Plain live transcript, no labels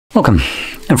Welcome.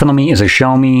 In front of me is a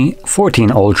Xiaomi 14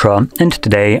 Ultra, and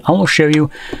today I will show you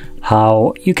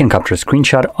how you can capture a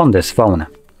screenshot on this phone.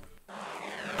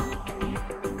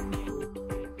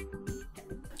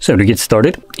 So to get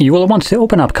started, you will want to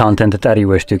open up content that you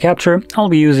wish to capture. I'll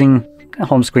be using a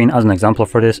home screen as an example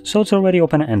for this, so it's already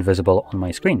open and visible on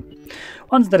my screen.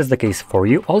 Once that is the case for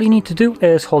you, all you need to do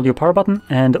is hold your power button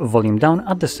and volume down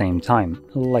at the same time,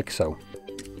 like so.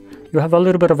 You have a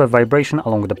little bit of a vibration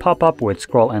along the pop-up with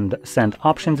scroll and send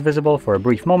options visible for a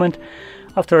brief moment.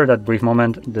 After that brief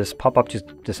moment, this pop-up just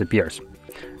disappears.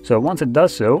 So once it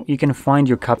does so, you can find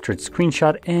your captured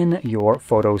screenshot in your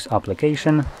Photos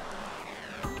application.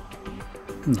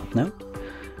 Not now.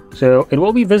 So it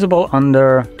will be visible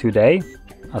under Today,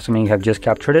 assuming you have just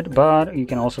captured it, but you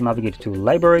can also navigate to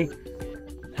Library.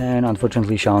 And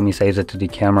unfortunately, Xiaomi saves it to the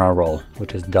camera roll,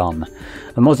 which is dumb.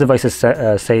 Most devices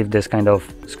save this kind of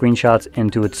screenshots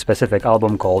into its specific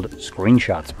album called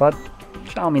Screenshots, but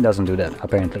Xiaomi doesn't do that,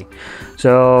 apparently.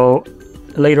 So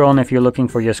later on, if you're looking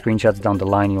for your screenshots down the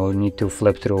line, you'll need to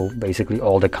flip through basically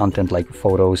all the content like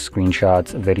photos,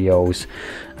 screenshots, videos,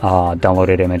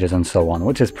 downloaded images, and so on,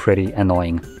 which is pretty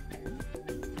annoying.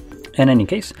 In any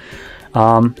case,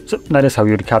 so that is how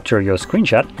you'd capture your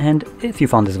screenshot, and if you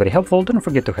found this very helpful, don't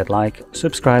forget to hit like,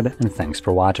 subscribe, and thanks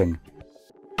for watching.